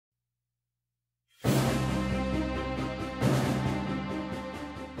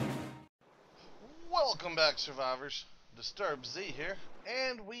Welcome back, survivors. Disturbed Z here,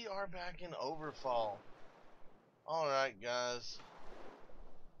 and we are back in Overfall. Alright, guys.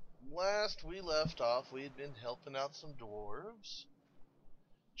 Last we left off, we had been helping out some dwarves,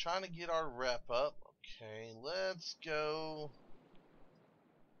 trying to get our rep up. Okay, let's go.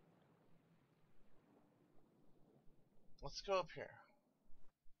 Let's go up here.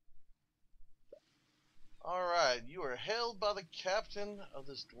 Alright, you are hailed by the captain of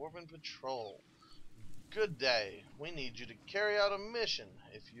this Dwarven patrol. Good day. We need you to carry out a mission,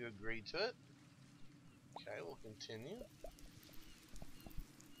 if you agree to it. Okay, we'll continue.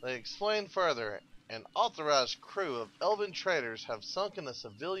 They explain further. An authorized crew of elven traders have sunken a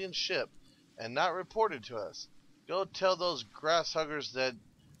civilian ship and not reported to us. Go tell those grasshuggers that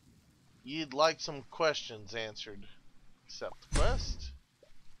you'd like some questions answered. Accept the quest.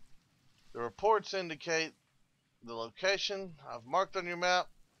 The reports indicate the location I've marked on your map.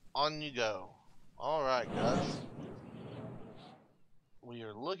 On you go. Alright, guys. We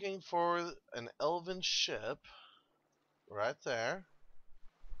are looking for an elven ship right there.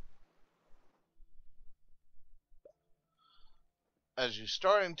 As you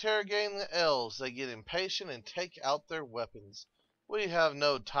start interrogating the elves, they get impatient and take out their weapons. We have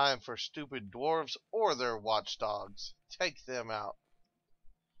no time for stupid dwarves or their watchdogs. Take them out.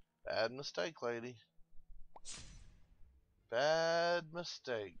 Bad mistake, lady. Bad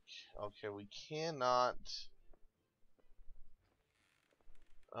mistake. Okay, we cannot.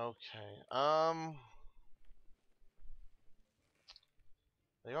 Okay,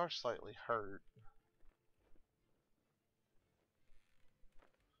 they are slightly hurt.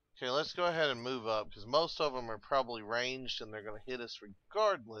 Okay, let's go ahead and move up, because most of them are probably ranged and they're going to hit us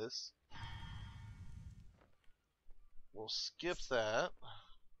regardless. We'll skip that.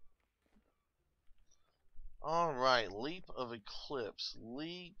 Alright, Leap of Eclipse.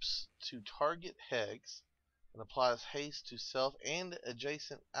 Leaps to target Hex and applies haste to self and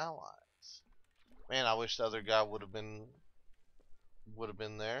adjacent allies. Man, I wish the other guy would have been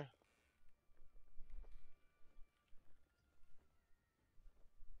there.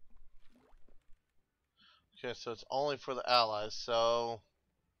 Okay, so it's only for the allies, so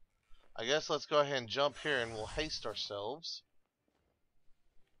I guess let's go ahead and jump here and we'll haste ourselves.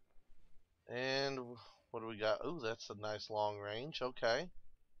 And what do we got? Ooh, that's a nice long range. Okay.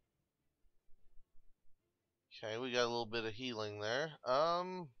 Okay, we got a little bit of healing there.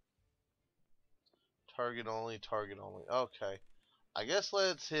 Target only, target only. Okay. I guess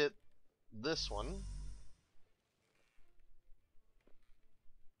let's hit this one.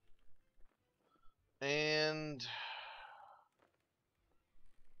 And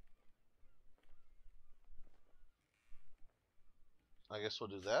I guess we'll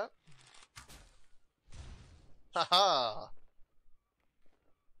do that. Haha!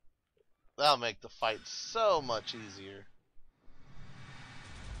 That'll make the fight so much easier.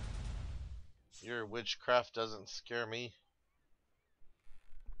 Your witchcraft doesn't scare me.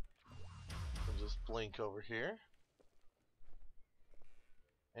 I'll just blink over here.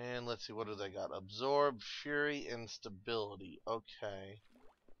 And let's see, what do they got? Absorb, Fury, and Stability. Okay.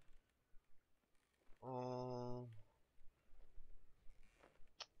 Well,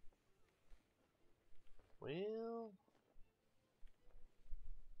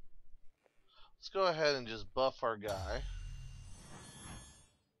 let's go ahead and just buff our guy.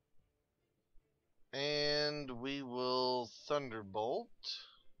 And we will Thunderbolt.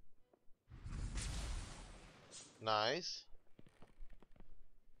 Nice.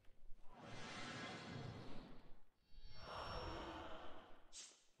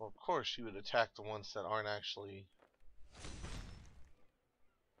 Well, of course you would attack the ones that aren't actually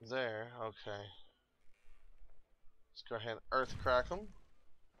there. Okay. Let's go ahead and Earth Crack them.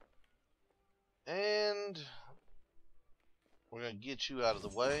 And we're going to get you out of the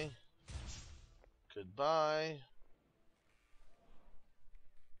way. Goodbye.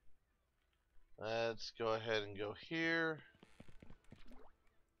 Let's go ahead and go here.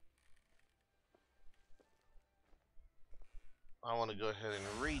 I want to go ahead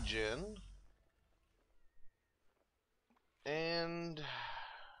and regen. And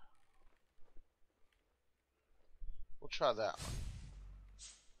we'll try that one.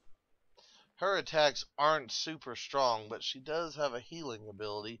 Her attacks aren't super strong, but she does have a healing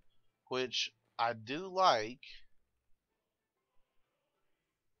ability, which I do like.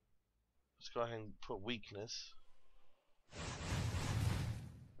 Let's go ahead and put weakness.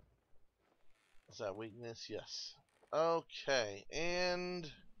 Is that weakness? Yes. Okay,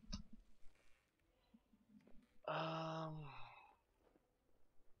 and I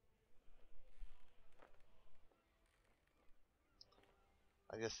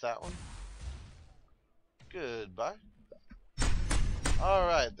guess that one. Goodbye.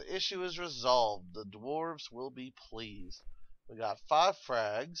 Alright, the issue is resolved. The dwarves will be pleased. We got 5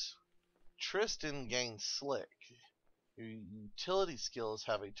 frags. Tristan gains Slick. Your utility skills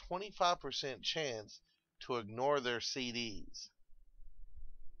have a 25% chance to ignore their CDs.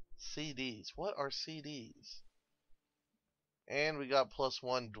 CDs? What are CDs? And we got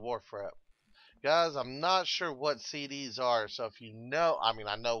 +1 dwarf rep. Guys, I'm not sure what CDs are, so if you know, I mean,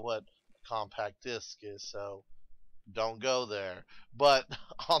 I know what compact disc is, so don't go there. But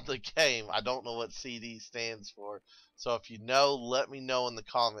on the game, I don't know what CD stands for. So if you know, let me know in the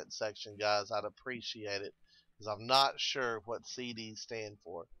comment section, guys. I'd appreciate it, because I'm not sure what CDs stand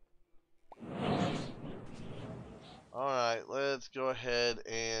for. Alright, let's go ahead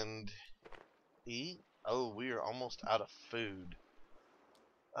and eat. Oh, we are almost out of food.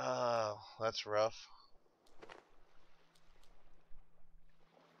 That's rough.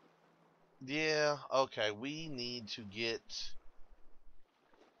 Yeah, okay, we need to get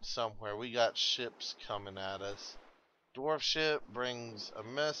somewhere. We got ships coming at us. Dwarf ship brings a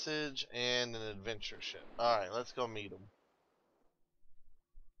message and an adventure ship. Alright, let's go meet them.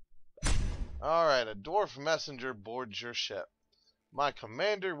 Alright, a dwarf messenger boards your ship. My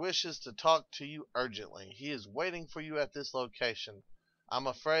commander wishes to talk to you urgently. He is waiting for you at this location. I'm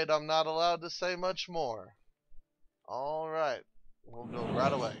afraid I'm not allowed to say much more. Alright, we'll go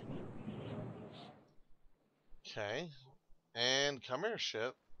right away. Okay, and come here,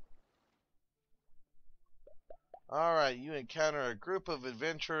 ship. Alright, you encounter a group of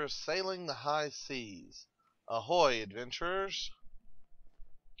adventurers sailing the high seas. Ahoy, adventurers.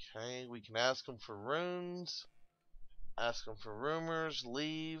 Okay, we can ask them for runes, ask them for rumors,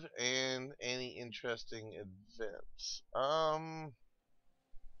 leave, and any interesting events.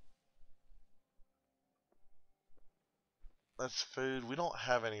 That's food. We don't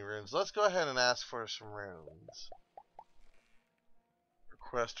have any runes. Let's go ahead and ask for some runes.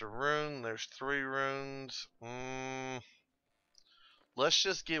 Request a rune. There's 3 runes. Let's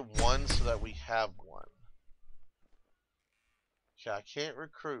just get 1 so that we have 1. Okay, I can't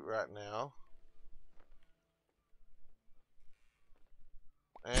recruit right now.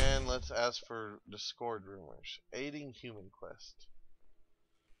 And let's ask for Discord rumors. Aiding human quest.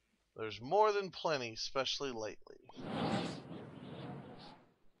 There's more than plenty, especially lately.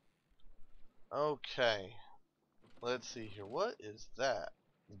 Okay. Let's see here. What is that?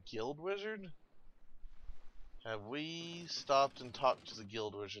 Guild Wizard? Have we stopped and talked to the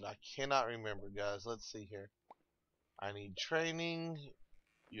Guild Wizard? I cannot remember, guys. Let's see here. I need training.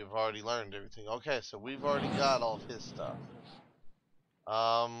 You've already learned everything. Okay, so we've already got all of his stuff.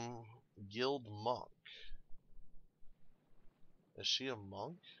 Guild Monk. Is she a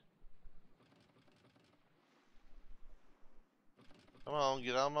monk? Come on,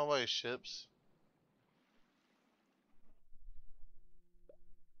 get out of my way, ships.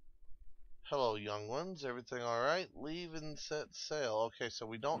 Hello, young ones. Everything alright? Leave and set sail. Okay, so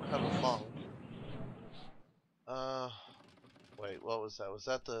we don't have a monk. Wait, what was that? Was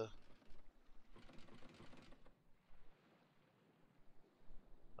that the...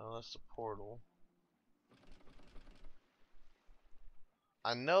 Oh, that's the portal.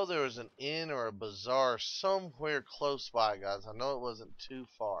 I know there was an inn or a bazaar somewhere close by, guys. I know it wasn't too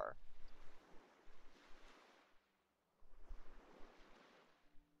far.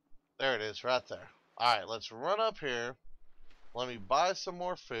 There it is, right there. Alright, let's run up here. Let me buy some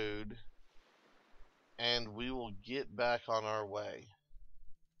more food. And we will get back on our way.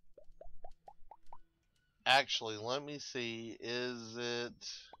 Actually, let me see. Is it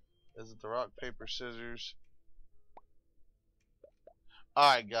the rock, paper, scissors?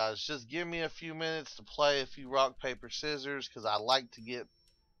 Alright, guys. Just give me a few minutes to play a few rock, paper, scissors. Because I like to get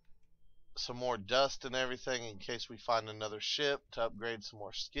some more dust and everything in case we find another ship to upgrade some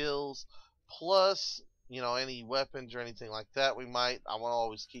more skills. Plus, you know, any weapons or anything like that we might. I want to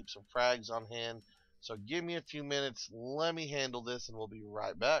always keep some frags on hand. So give me a few minutes, let me handle this, and we'll be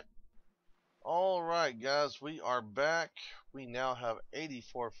right back. Alright guys, we are back. We now have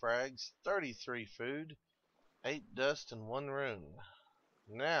 84 frags, 33 food, 8 dust, and 1 rune.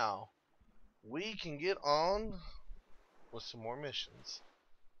 Now, we can get on with some more missions.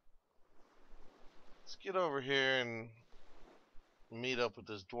 Let's get over here and meet up with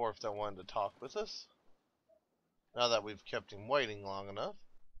this dwarf that wanted to talk with us. Now that we've kept him waiting long enough.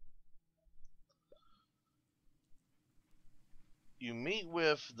 You meet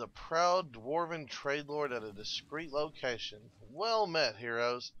with the proud Dwarven Tradelord at a discreet location. Well met,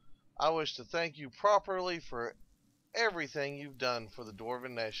 heroes. I wish to thank you properly for everything you've done for the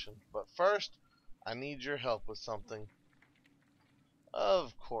Dwarven nation. But first, I need your help with something.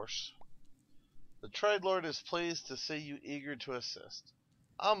 Of course. The Tradelord is pleased to see you eager to assist.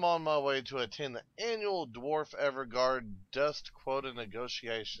 I'm on my way to attend the annual Dwarf Everguard Dust Quota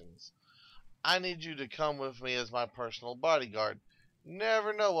negotiations. I need you to come with me as my personal bodyguard.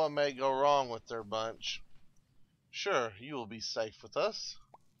 Never know what may go wrong with their bunch. Sure, you will be safe with us.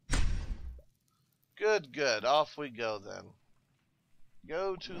 Good, good. Off we go then.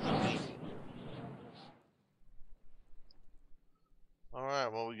 Go to the meeting.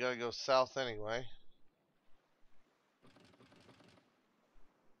 Alright, well we gotta go south anyway.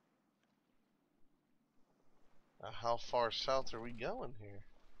 Now, how far south are we going here?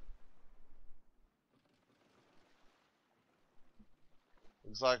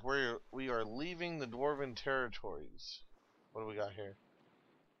 Looks like we are leaving the Dwarven territories. What do we got here?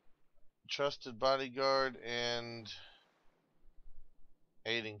 Trusted bodyguard and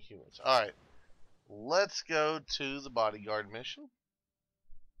aiding humans. Alright, let's go to the bodyguard mission.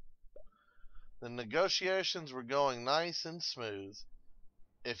 The negotiations were going nice and smooth.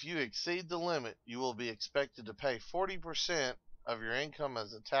 If you exceed the limit, you will be expected to pay 40% of your income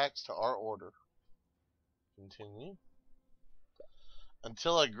as a tax to our order. Continue.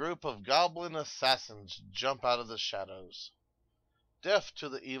 Until a group of goblin assassins jump out of the shadows. Death to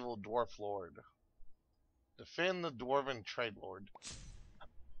the evil dwarf lord. Defend the Dwarven Tradelord.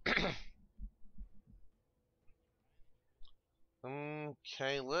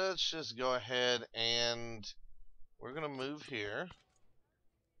 Okay, let's just go ahead and we're gonna move here.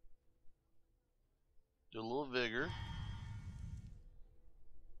 Do a little vigor.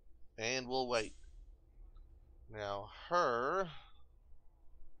 And we'll wait. Now her,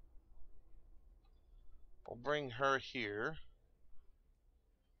 we'll bring her here.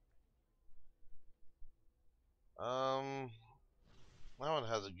 That one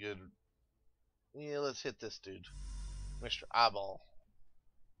has a good, yeah, let's hit this dude. Mr. Eyeball.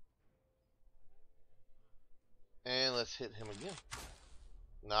 And let's hit him again.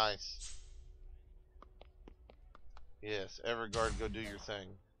 Nice. Yes, Everguard, go do your thing.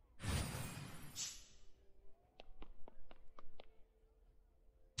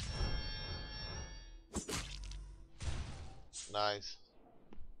 Nice.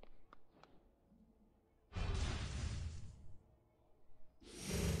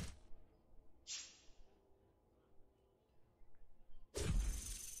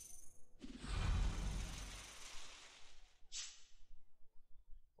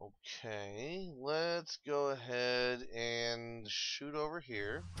 Okay, let's go ahead and shoot over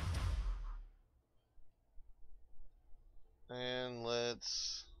here. And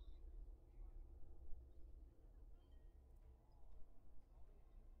let's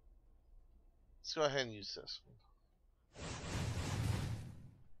go ahead and use this one.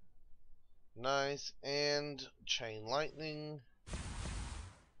 Nice, and chain lightning.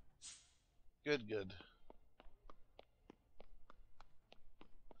 Good, good.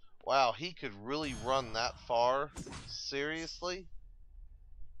 Wow, he could really run that far? Seriously?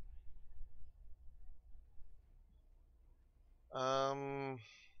 Well,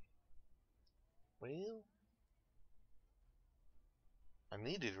 I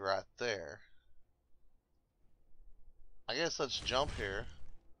needed right there. I guess let's jump here.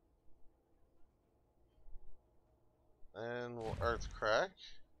 And we'll earth crack.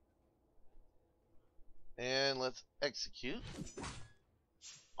 And let's execute.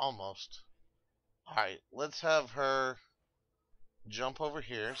 Almost. Alright, let's have her jump over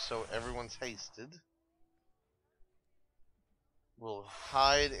here so everyone's hasted. We'll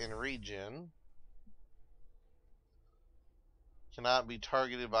hide and regen. Cannot be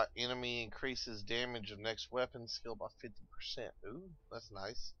targeted by enemy. Increases damage of next weapon skill by 50%. Ooh, that's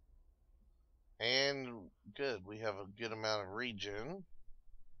nice. And good, we have a good amount of regen.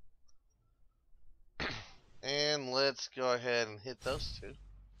 And let's go ahead and hit those two.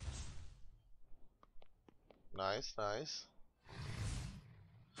 Nice, nice.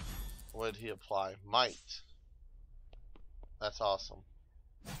 What did he apply? Might. That's awesome.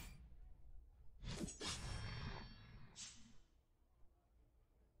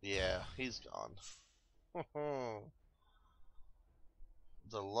 Yeah, he's gone.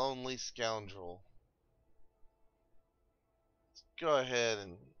 The lonely scoundrel. Let's go ahead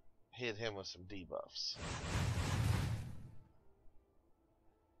and hit him with some debuffs.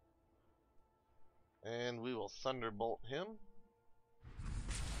 And we will thunderbolt him.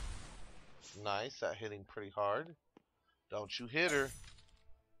 Nice, that hit him pretty hard. Don't you hit her.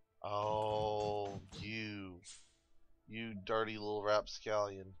 Oh, you dirty little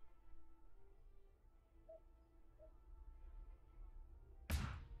rapscallion.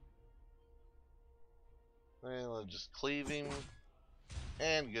 And we'll just cleave him.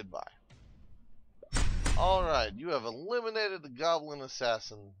 And goodbye. Alright, you have eliminated the goblin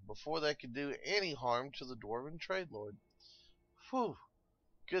assassin before they could do any harm to the Dwarven Tradelord. Whew.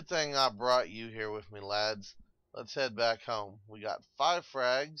 Good thing I brought you here with me, lads. Let's head back home. We got 5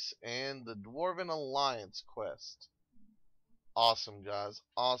 frags and the Dwarven Alliance quest. Awesome, guys.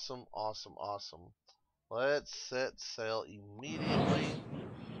 Awesome, awesome, awesome. Let's set sail immediately.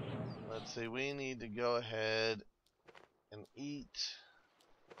 Let's see, we need to go ahead and eat.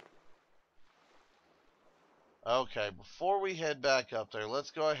 Okay, before we head back up there,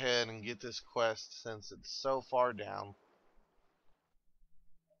 let's go ahead and get this quest since it's so far down.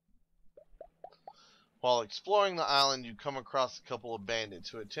 While exploring the island, you come across a couple of bandits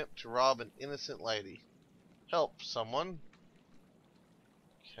who attempt to rob an innocent lady. Help someone.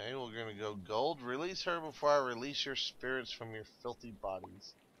 Okay, we're going to go gold. Release her before I release your spirits from your filthy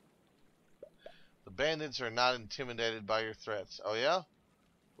bodies. The bandits are not intimidated by your threats. Oh yeah?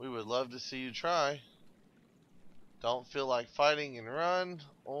 We would love to see you try. Don't feel like fighting and run,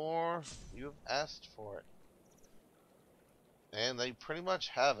 or you've asked for it. And they pretty much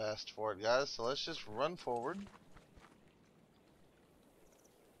have asked for it, guys, so let's just run forward.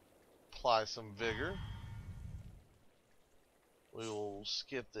 Apply some vigor. We will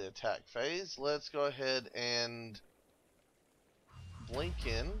skip the attack phase. Let's go ahead and blink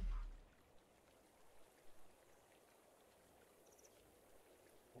in.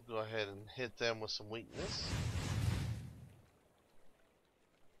 We'll go ahead and hit them with some weakness.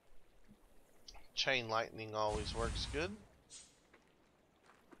 Chain lightning always works good.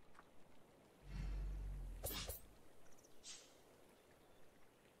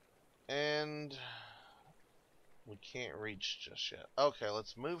 And we can't reach just yet. Okay,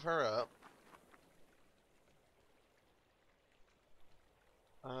 let's move her up.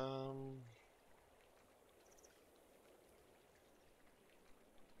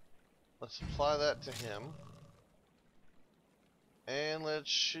 Let's apply that to him. And let's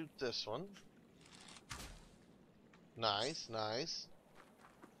shoot this one. Nice, nice.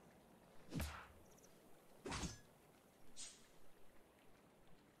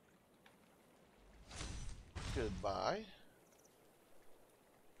 Goodbye.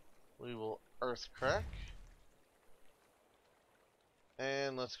 We will earth crack.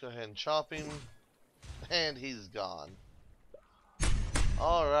 And let's go ahead and chop him. And he's gone.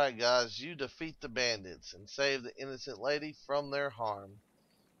 Alright guys, you defeat the bandits and save the innocent lady from their harm.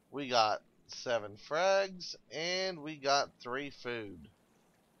 We got 7 frags and we got 3 food.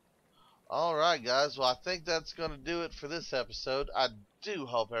 Alright guys, well I think that's going to do it for this episode. I do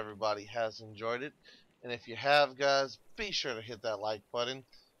hope everybody has enjoyed it. And if you have, guys, be sure to hit that like button.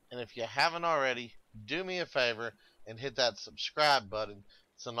 And if you haven't already, do me a favor and hit that subscribe button.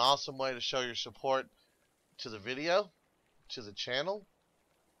 It's an awesome way to show your support to the video, to the channel,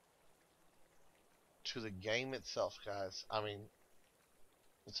 to the game itself, guys. I mean,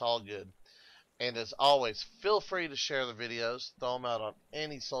 it's all good. And as always, feel free to share the videos. Throw them out on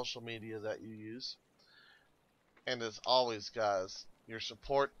any social media that you use. And as always, guys, your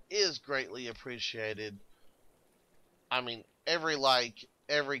support is greatly appreciated. I mean, every like,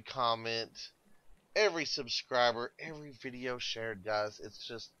 every comment, every subscriber, every video shared, guys,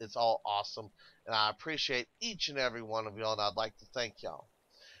 it's all awesome. And I appreciate each and every one of y'all, and I'd like to thank y'all.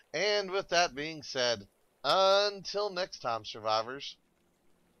 And with that being said, until next time, survivors,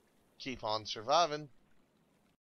 keep on surviving.